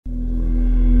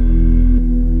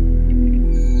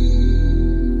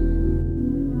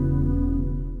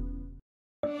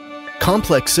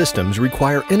Complex systems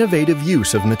require innovative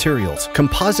use of materials.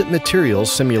 Composite materials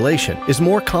simulation is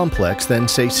more complex than,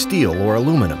 say, steel or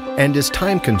aluminum, and is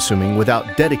time-consuming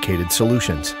without dedicated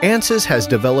solutions. Ansys has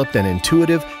developed an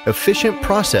intuitive, efficient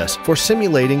process for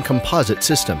simulating composite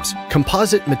systems.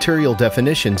 Composite material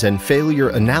definitions and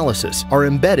failure analysis are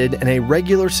embedded in a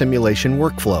regular simulation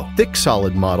workflow. Thick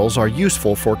solid models are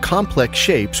useful for complex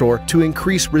shapes or to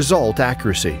increase result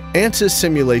accuracy. Ansys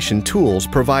simulation tools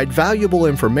provide valuable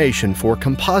information for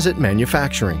composite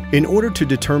manufacturing. In order to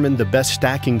determine the best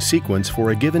stacking sequence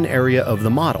for a given area of the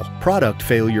model, product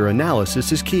failure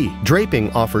analysis is key.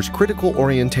 Draping offers critical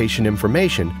orientation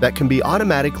information that can be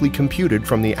automatically computed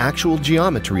from the actual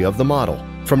geometry of the model.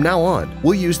 From now on,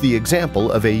 we'll use the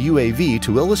example of a UAV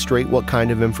to illustrate what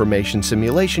kind of information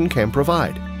simulation can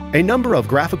provide. A number of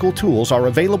graphical tools are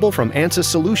available from Ansys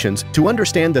Solutions to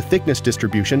understand the thickness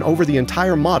distribution over the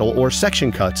entire model or section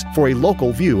cuts for a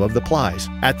local view of the plies.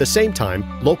 At the same time,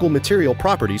 local material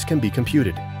properties can be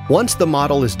computed. Once the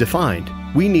model is defined,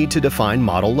 we need to define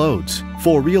model loads.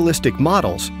 For realistic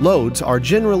models, loads are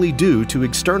generally due to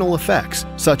external effects,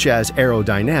 such as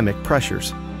aerodynamic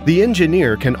pressures. The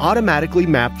engineer can automatically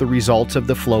map the results of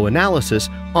the flow analysis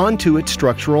onto its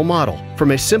structural model from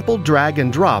a simple drag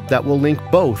and drop that will link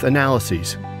both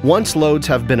analyses. Once loads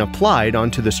have been applied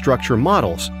onto the structure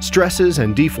models, stresses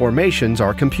and deformations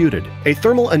are computed. A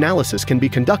thermal analysis can be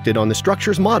conducted on the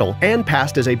structure's model and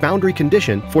passed as a boundary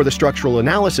condition for the structural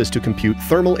analysis to compute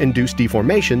thermal-induced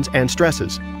deformations and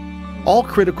stresses. All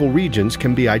critical regions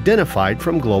can be identified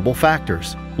from global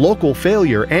factors. Local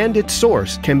failure and its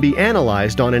source can be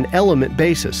analyzed on an element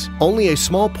basis. Only a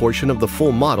small portion of the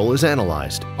full model is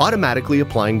analyzed, automatically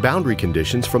applying boundary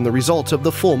conditions from the results of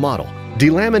the full model.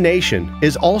 Delamination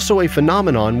is also a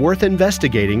phenomenon worth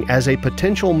investigating as a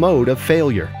potential mode of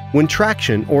failure, when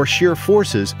traction or shear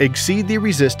forces exceed the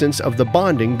resistance of the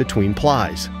bonding between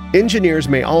plies. Engineers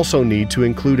may also need to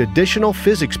include additional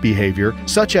physics behavior,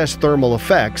 such as thermal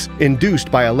effects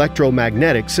induced by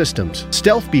electromagnetic systems.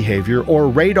 Stealth behavior or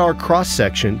radar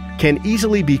cross-section can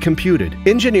easily be computed.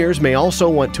 Engineers may also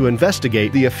want to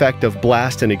investigate the effect of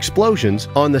blast and explosions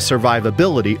on the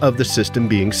survivability of the system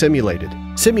being simulated.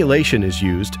 Simulation is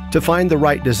used to find the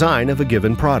right design of a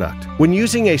given product. When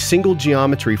using a single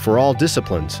geometry for all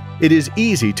disciplines, it is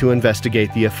easy to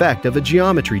investigate the effect of a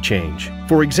geometry change.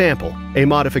 For example, a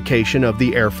modification of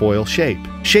the airfoil shape.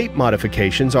 Shape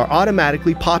modifications are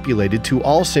automatically populated to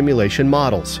all simulation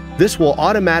models. This will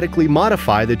automatically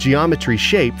modify the geometry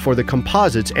shape for the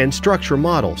composites and structure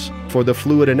models, for the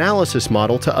fluid analysis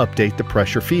model to update the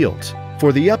pressure fields,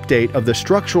 for the update of the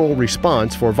structural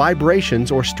response for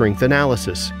vibrations or strength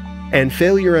analysis, and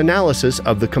failure analysis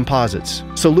of the composites.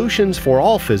 Solutions for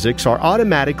all physics are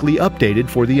automatically updated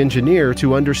for the engineer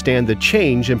to understand the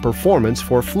change in performance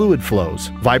for fluid flows,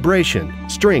 vibration,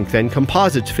 strength, and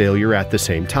composites failure at the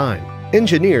same time.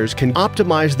 Engineers can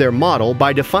optimize their model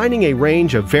by defining a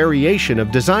range of variation of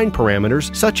design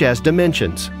parameters such as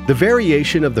dimensions. The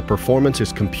variation of the performance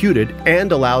is computed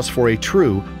and allows for a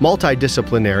true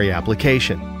multidisciplinary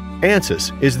application.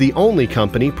 Ansys is the only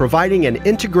company providing an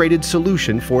integrated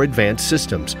solution for advanced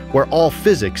systems, where all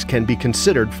physics can be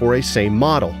considered for a same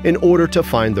model in order to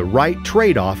find the right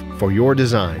trade-off for your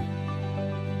design.